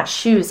 mismatched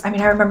shoes. I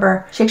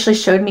remember she actually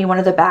showed me one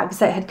of the bags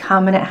that had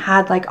come and it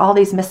had all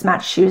these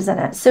mismatched shoes in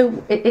it.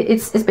 So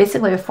it's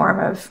basically a form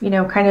of,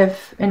 kind of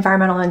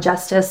environmental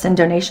injustice and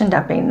donation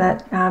dumping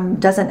that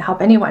doesn't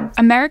help anyone.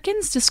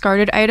 Americans'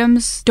 discarded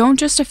items don't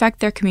just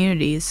affect their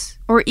communities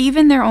or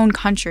even their own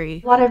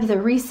country. A lot of the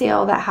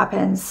resale that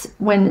happens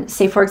when,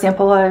 say, for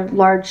example, a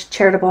large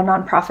charitable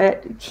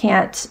nonprofit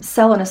can't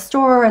sell in a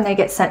store and they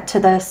get sent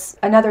to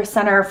another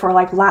center for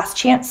last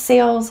chance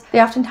sales.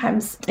 They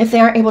oftentimes, if they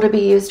aren't able to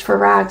be used for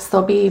rags,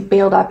 they'll be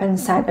bailed up and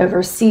sent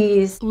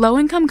overseas.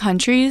 Low-income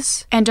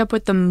countries end up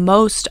with the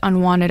most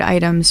unwanted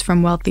items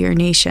from wealthier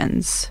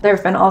nations. There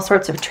have been all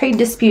sorts of trade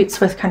disputes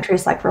with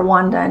countries like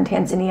Rwanda and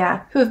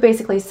Tanzania who have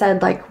basically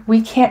said,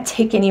 we can't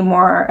take any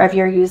more of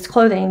your used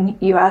clothing,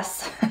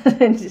 US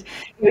and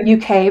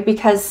UK,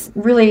 because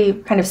really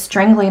kind of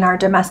strangling our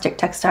domestic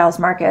textiles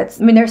markets.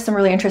 There's some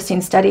really interesting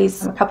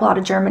studies, a couple out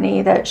of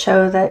Germany, that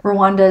show that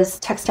Rwanda's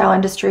textile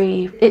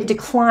industry, it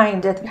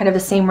declined at kind of the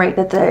same rate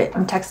that the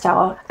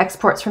textile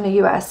exports from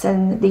the US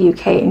and the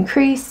UK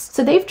increased.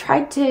 So they've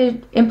tried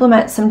to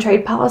implement some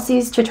trade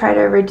policies to try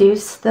to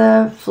reduce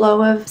the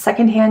flow of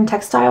secondhand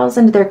textiles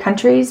into their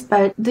countries,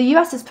 but the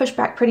US has pushed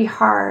back pretty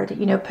hard,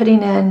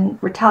 putting in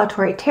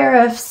retaliatory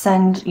tariffs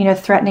and,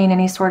 threatening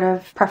any sort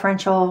of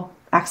preferential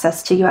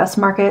access to U.S.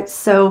 markets.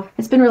 So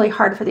it's been really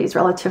hard for these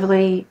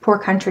relatively poor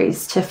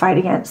countries to fight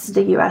against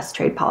the U.S.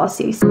 trade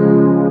policies.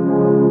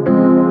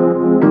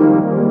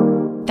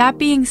 That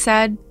being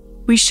said,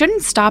 we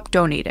shouldn't stop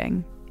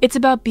donating. It's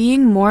about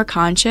being more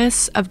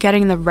conscious of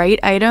getting the right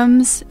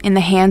items in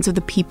the hands of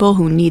the people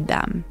who need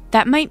them.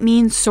 That might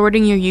mean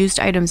sorting your used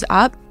items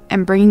up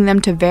and bringing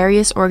them to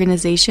various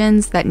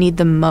organizations that need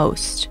them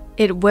most.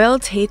 It will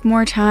take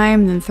more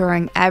time than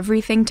throwing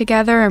everything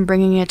together and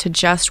bringing it to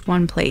just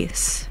one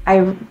place.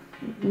 I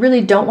really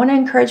don't want to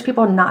encourage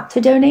people not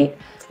to donate.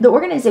 The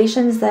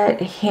organizations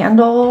that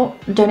handle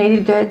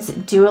donated goods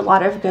do a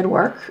lot of good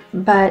work,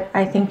 but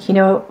I think,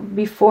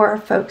 before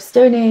folks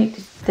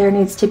donate, there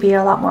needs to be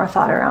a lot more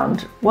thought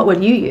around what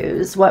would you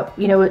use? What,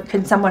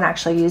 could someone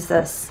actually use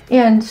this?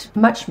 And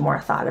much more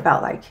thought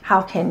about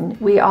how can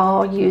we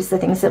all use the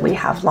things that we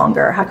have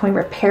longer? How can we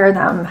repair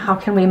them? How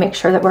can we make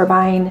sure that we're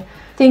buying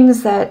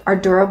things that are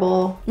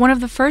durable? One of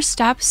the first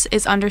steps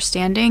is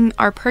understanding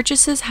our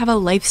purchases have a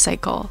life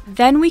cycle.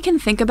 Then we can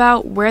think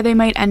about where they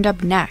might end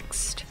up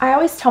next. I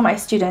always tell my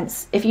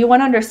students, if you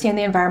want to understand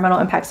the environmental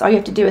impacts, all you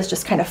have to do is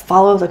just kind of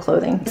follow the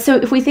clothing. So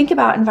if we think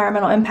about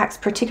environmental impacts,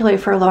 particularly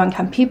for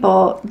low-income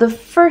people, the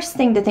first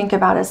thing to think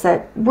about is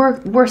that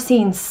we're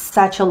seeing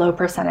such a low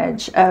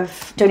percentage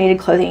of donated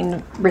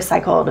clothing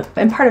recycled.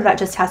 And part of that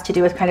just has to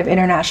do with kind of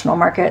international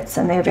markets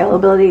and the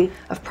availability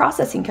of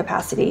processing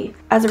capacity.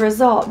 As a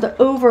result, the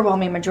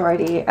overwhelming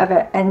majority of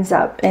it ends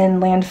up in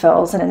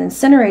landfills and in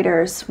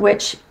incinerators,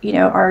 which,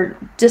 are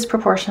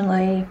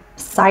disproportionately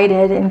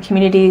sited in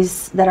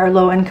communities that are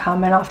low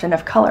income and often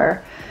of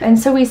color. And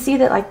so we see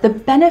that the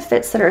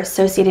benefits that are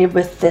associated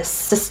with this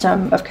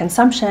system of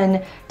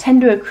consumption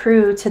tend to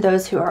accrue to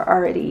those who are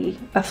already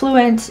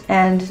affluent,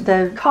 and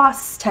the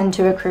costs tend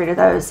to accrue to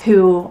those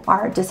who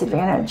are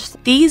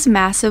disadvantaged. These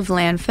massive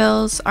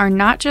landfills are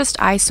not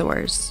just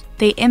eyesores.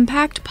 They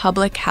impact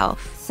public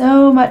health.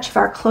 So much of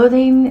our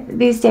clothing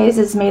these days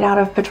is made out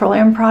of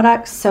petroleum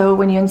products, so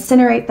when you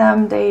incinerate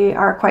them, they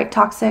are quite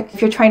toxic.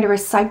 If you're trying to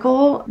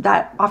recycle,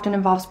 that often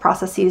involves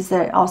processes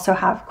that also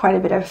have quite a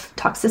bit of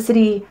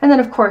toxicity. And then,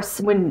 of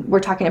course, when we're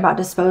talking about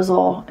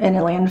disposal in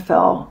a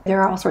landfill,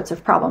 there are all sorts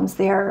of problems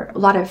there. A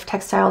lot of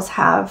textiles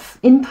have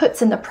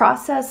inputs in the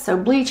process, so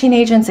bleaching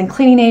agents and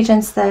cleaning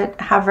agents that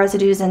have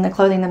residues in the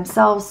clothing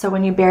themselves, so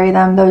when you bury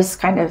them, those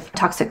kind of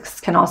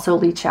toxics can also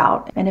leach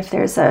out. And if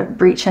there's a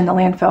breach in the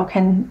landfill,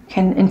 can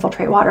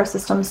infiltrate water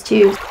systems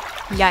too.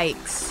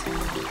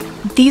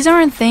 Yikes. These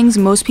aren't things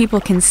most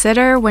people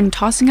consider when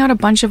tossing out a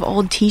bunch of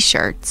old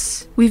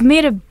t-shirts. We've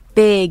made a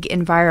big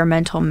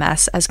environmental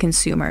mess as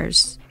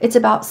consumers. It's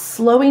about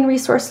slowing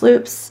resource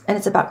loops, and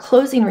it's about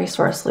closing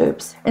resource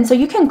loops. And so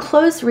you can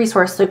close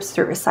resource loops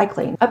through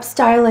recycling,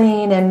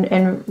 upstyling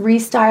and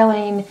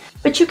restyling,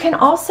 but you can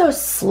also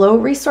slow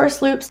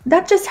resource loops.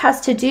 That just has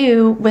to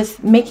do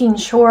with making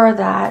sure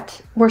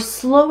that we're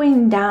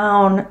slowing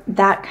down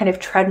that kind of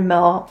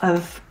treadmill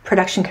of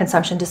production,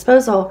 consumption,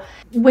 disposal.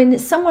 When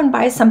someone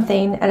buys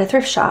something at a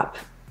thrift shop,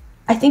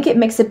 I think it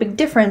makes a big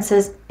difference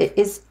is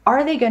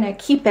are they going to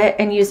keep it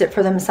and use it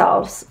for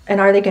themselves? And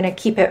are they going to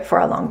keep it for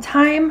a long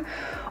time?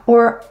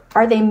 Or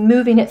are they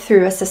moving it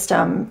through a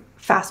system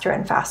faster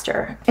and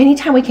faster?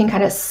 Anytime we can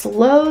kind of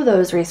slow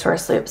those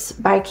resource loops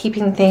by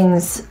keeping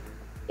things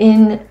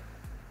in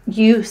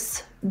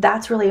use,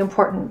 that's really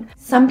important.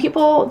 Some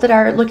people that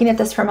are looking at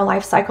this from a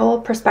life cycle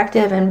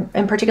perspective and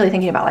particularly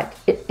thinking about like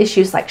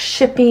issues like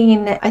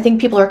shipping, I think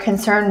people are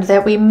concerned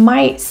that we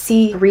might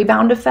see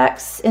rebound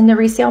effects in the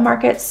resale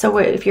market. So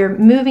if you're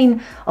moving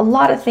a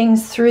lot of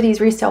things through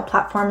these resale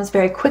platforms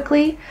very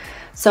quickly,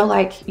 so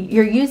like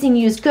you're using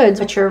used goods,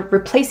 but you're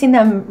replacing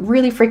them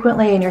really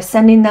frequently and you're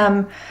sending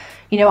them,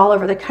 all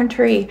over the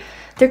country,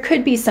 there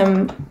could be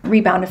some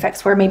rebound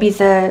effects where maybe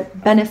the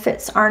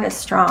benefits aren't as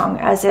strong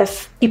as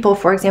if people,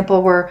 for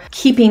example, were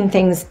keeping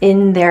things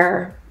in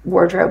their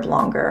wardrobe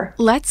longer.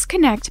 Let's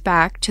connect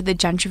back to the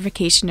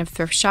gentrification of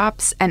thrift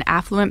shops and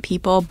affluent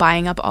people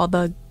buying up all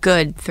the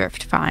good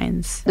thrift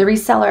finds. The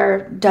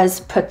reseller does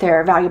put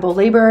their valuable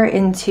labor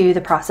into the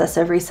process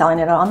of reselling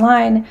it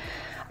online,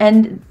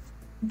 and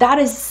that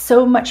is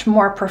so much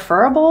more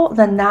preferable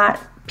than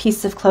that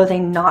piece of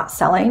clothing not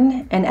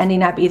selling and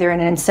ending up either in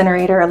an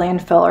incinerator, a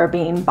landfill, or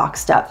being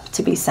boxed up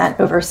to be sent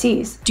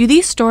overseas. Do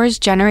these stores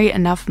generate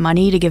enough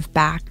money to give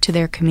back to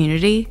their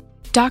community?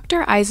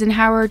 Dr.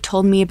 Eisenhower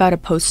told me about a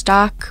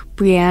postdoc,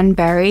 Brianne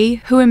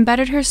Berry, who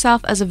embedded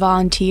herself as a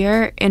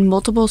volunteer in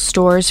multiple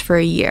stores for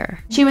a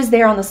year. She was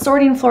there on the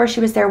sorting floor. She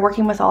was there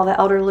working with all the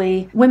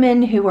elderly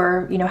women who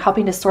were,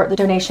 helping to sort the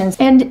donations.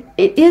 And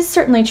it is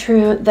certainly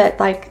true that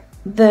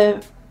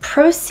the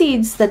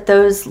proceeds that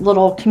those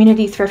little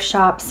community thrift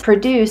shops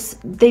produce,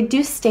 they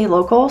do stay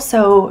local.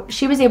 So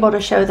she was able to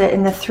show that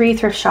in the 3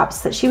 thrift shops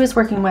that she was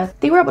working with,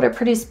 they were able to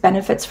produce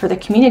benefits for the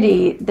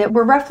community that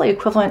were roughly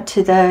equivalent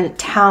to the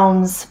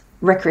town's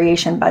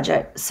recreation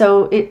budget.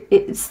 So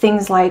it's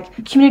things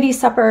like community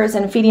suppers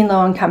and feeding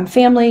low-income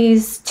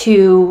families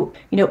to,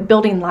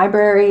 building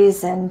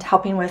libraries and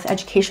helping with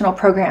educational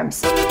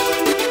programs.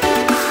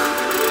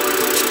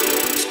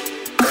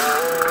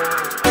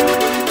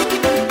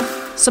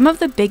 Some of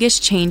the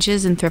biggest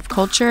changes in thrift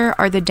culture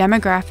are the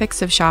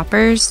demographics of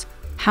shoppers,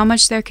 how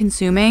much they're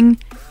consuming,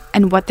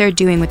 and what they're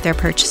doing with their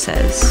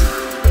purchases.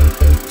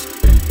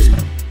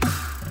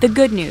 The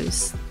good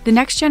news: the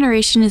next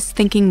generation is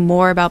thinking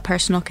more about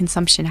personal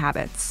consumption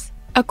habits.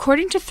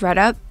 According to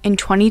ThredUp, in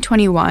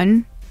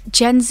 2021,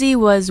 Gen Z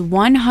was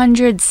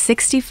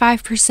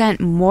 165%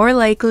 more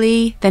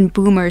likely than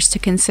boomers to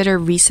consider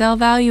resale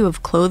value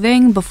of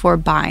clothing before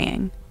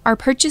buying. Our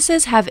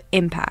purchases have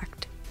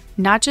impact,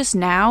 not just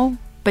now,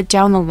 but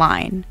down the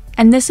line.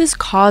 And this is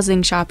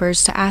causing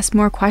shoppers to ask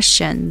more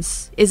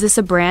questions. Is this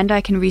a brand I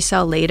can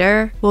resell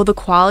later? Will the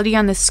quality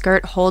on this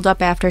skirt hold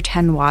up after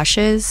 10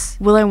 washes?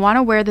 Will I want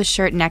to wear the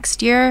shirt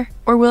next year?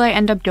 Or will I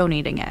end up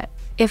donating it?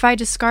 If I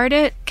discard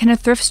it, can a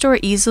thrift store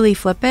easily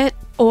flip it?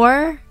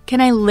 Or can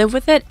I live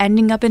with it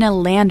ending up in a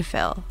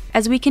landfill?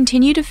 As we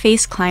continue to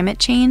face climate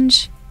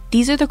change,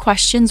 these are the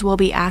questions we'll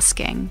be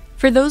asking.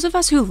 For those of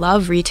us who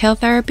love retail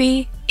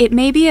therapy, it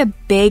may be a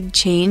big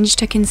change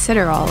to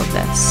consider all of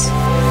this.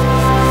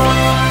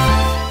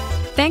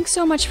 Thanks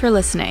so much for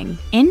listening.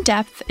 In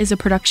Depth is a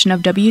production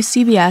of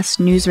WCBS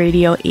News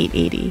Radio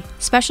 880.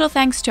 Special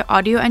thanks to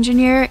audio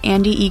engineer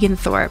Andy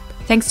Egan-Thorpe.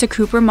 Thanks to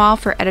Cooper Mall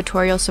for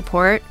editorial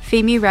support.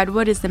 Famie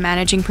Redwood is the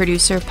managing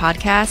producer of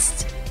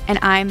podcasts. And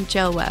I'm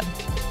Jill Webb.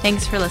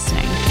 Thanks for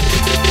listening.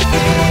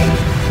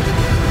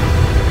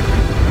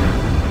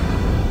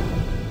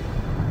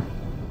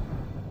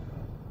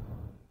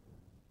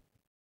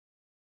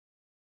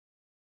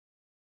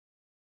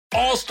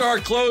 All-star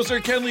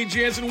closer Kenley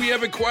Jansen, we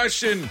have a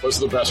question. What's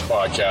the best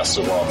podcast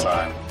of all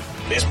time?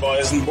 Baseball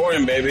isn't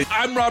boring, baby.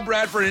 I'm Rob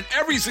Bradford, and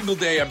every single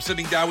day I'm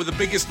sitting down with the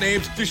biggest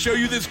names to show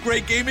you this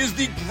great game is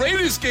the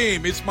greatest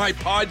game. It's my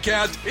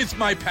podcast. It's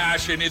my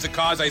passion. It's a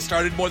cause I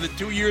started more than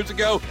 2 years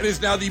ago and is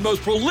now the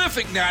most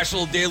prolific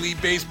national daily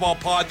baseball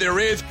pod there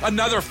is.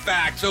 Another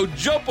fact. So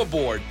jump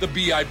aboard the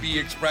BIB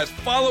Express.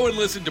 Follow and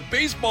listen to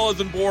Baseball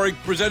Isn't Boring,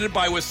 presented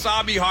by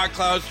Wasabi Hot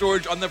Cloud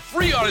Storage on the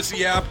free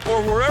Odyssey app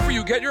or wherever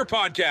you get your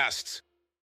podcasts.